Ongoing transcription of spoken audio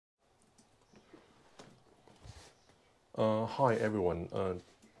Hi everyone.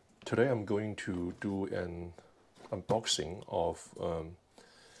 Today I'm going to do an unboxing of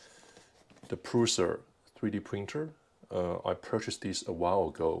the Prusa 3D printer. I purchased this a while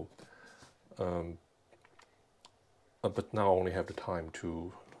ago, but now I only have the time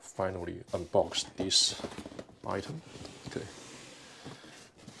to finally unbox this item. Okay.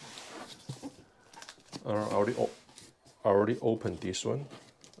 I already opened this one.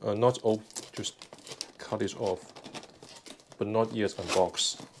 Just cut it off, but not yet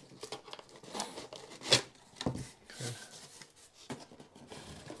unboxed. Okay.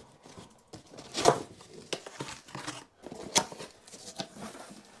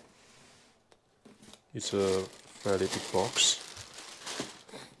 It's a fairly big box.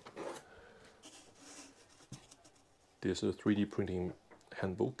 There's a 3D printing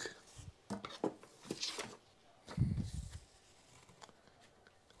handbook.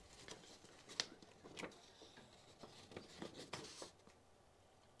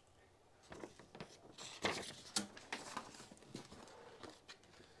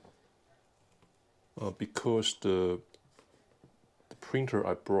 Because the printer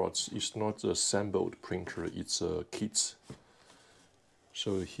I brought is not a assembled printer, it's a kit.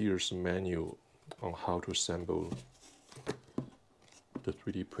 So here's a manual on how to assemble the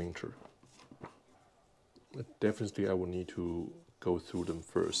 3D printer. Definitely I will need to go through them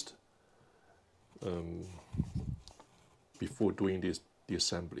first before doing the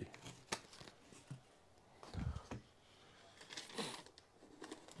assembly.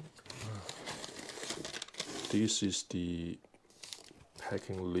 This is the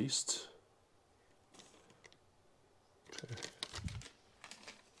packing list. Okay.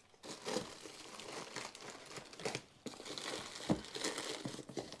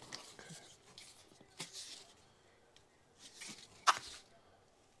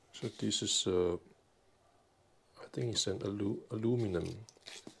 So this is I think it's an aluminum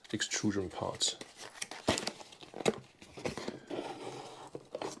extrusion part.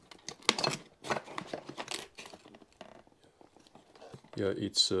 Yeah,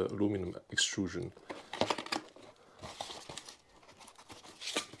 it's aluminum extrusion.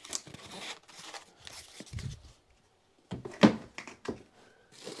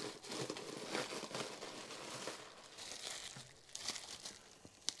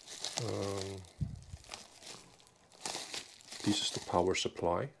 This is the power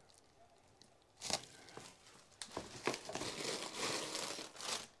supply.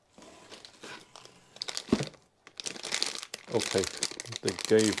 Okay, they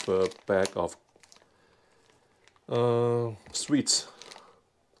gave a bag of sweets.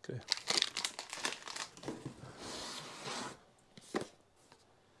 Okay.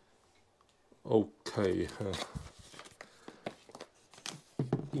 Okay.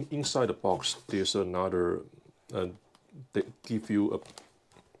 Inside the box, there's another. They give you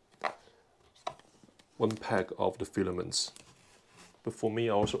one pack of the filaments. But for me,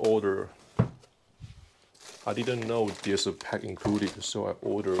 I also order. I didn't know there's a pack included, so I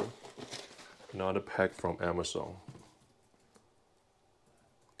ordered another pack from Amazon.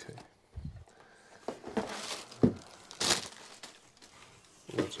 Okay.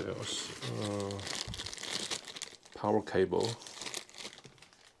 What else? Power cable.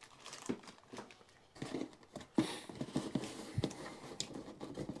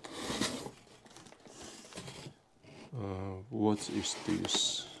 What is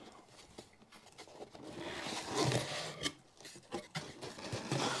this?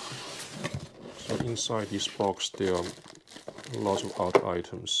 So inside this box there are lots of other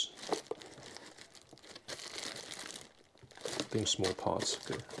items. I think small parts.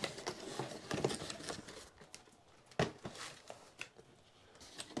 Okay.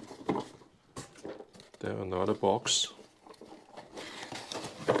 Then another box.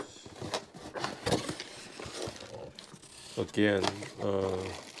 Again,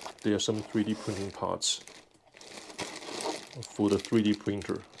 there are some 3D printing parts for the 3D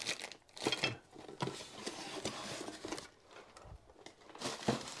printer.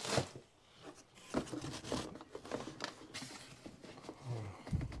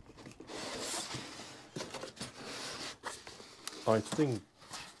 I think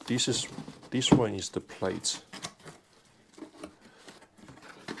this one is the plate.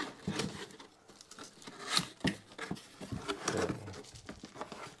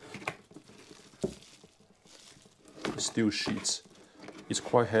 Steel sheets. It's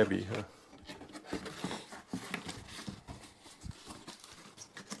quite heavy. Huh?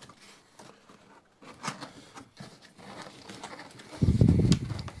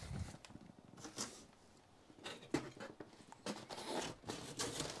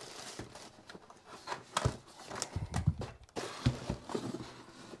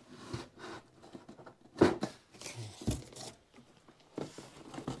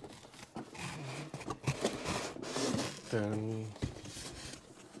 Then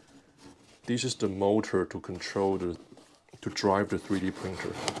this is the motor to control to drive the 3D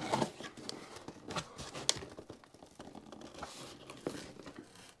printer.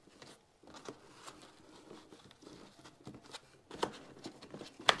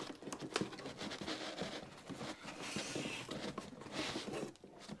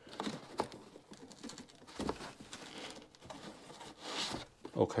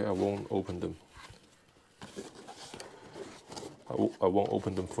 Okay, I won't open them. I won't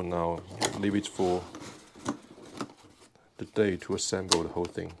open them for now. Leave it for the day to assemble the whole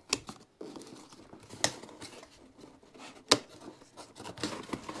thing.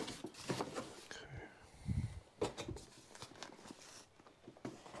 Okay.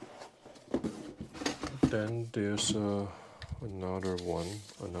 Then there's another one,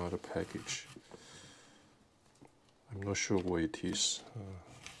 another package. I'm not sure what it is.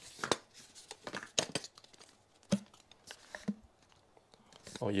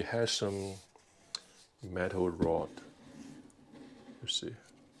 Oh, it has some metal rod. You see?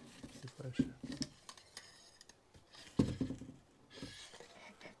 Okay.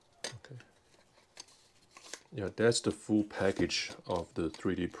 Yeah, that's the full package of the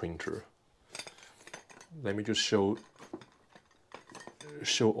 3D printer. Let me just show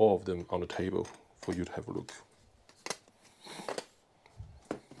all of them on the table for you to have a look.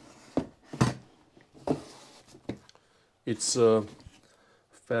 It's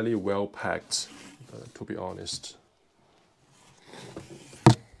fairly well packed, to be honest.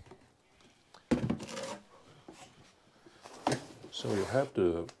 So you have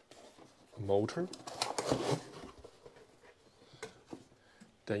the motor,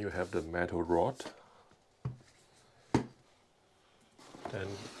 then you have the metal rod, then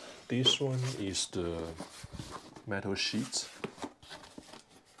this one is the metal sheet.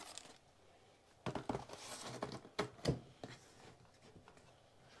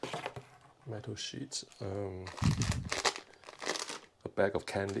 Metal sheets, a bag of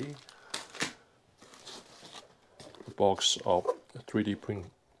candy, a box of 3D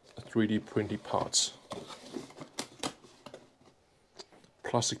printed parts,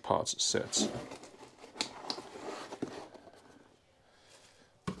 plastic parts sets.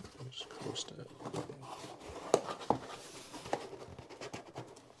 Just close that.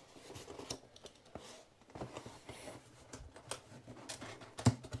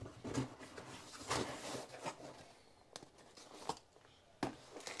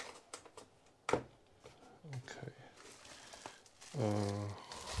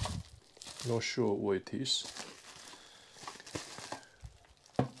 Not sure what it is.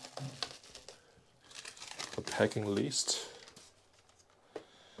 A packing list.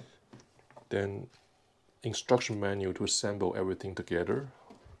 Then instruction manual to assemble everything together.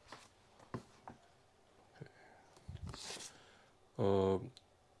 Okay.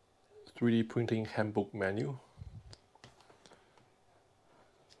 3D printing handbook manual.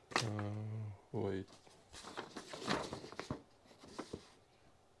 Wait.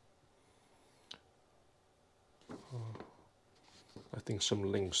 I think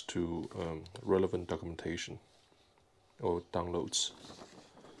some links to relevant documentation or downloads.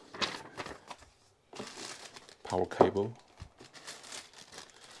 Power cable,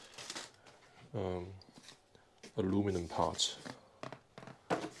 aluminum parts,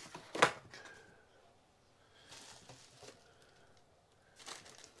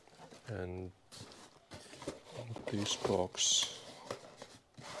 and this box.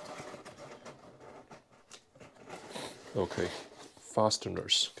 Okay.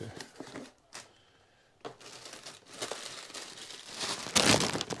 Fasteners. Okay.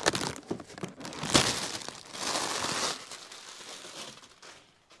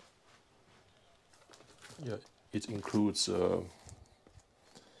 Yeah, it includes a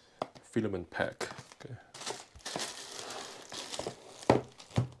filament pack. Okay.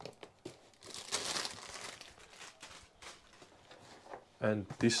 And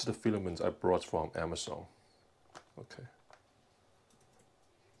this is the filament I brought from Amazon. Okay.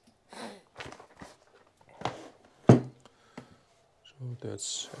 So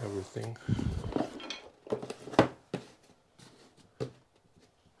that's everything.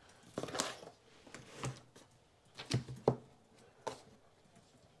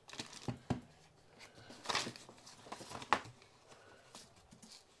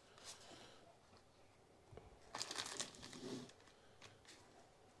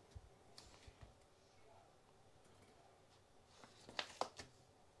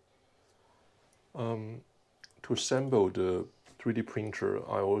 To assemble the 3D printer,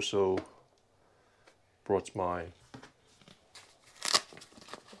 I also brought my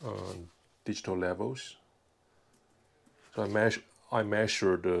digital levels. So I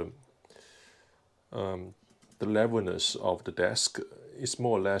measure the levelness of the desk. It's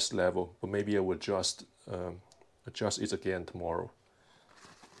more or less level, but maybe I will just adjust it again tomorrow.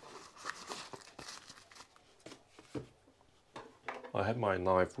 I have my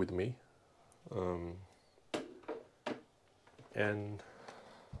knife with me, and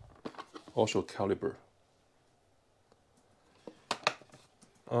also caliper.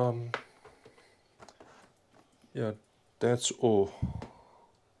 Yeah, that's all.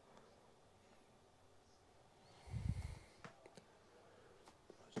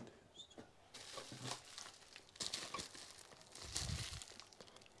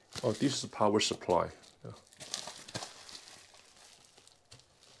 Oh, this is the power supply. Yeah.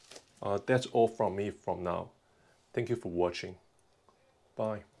 That's all from me from now. Thank you for watching.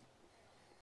 Bye.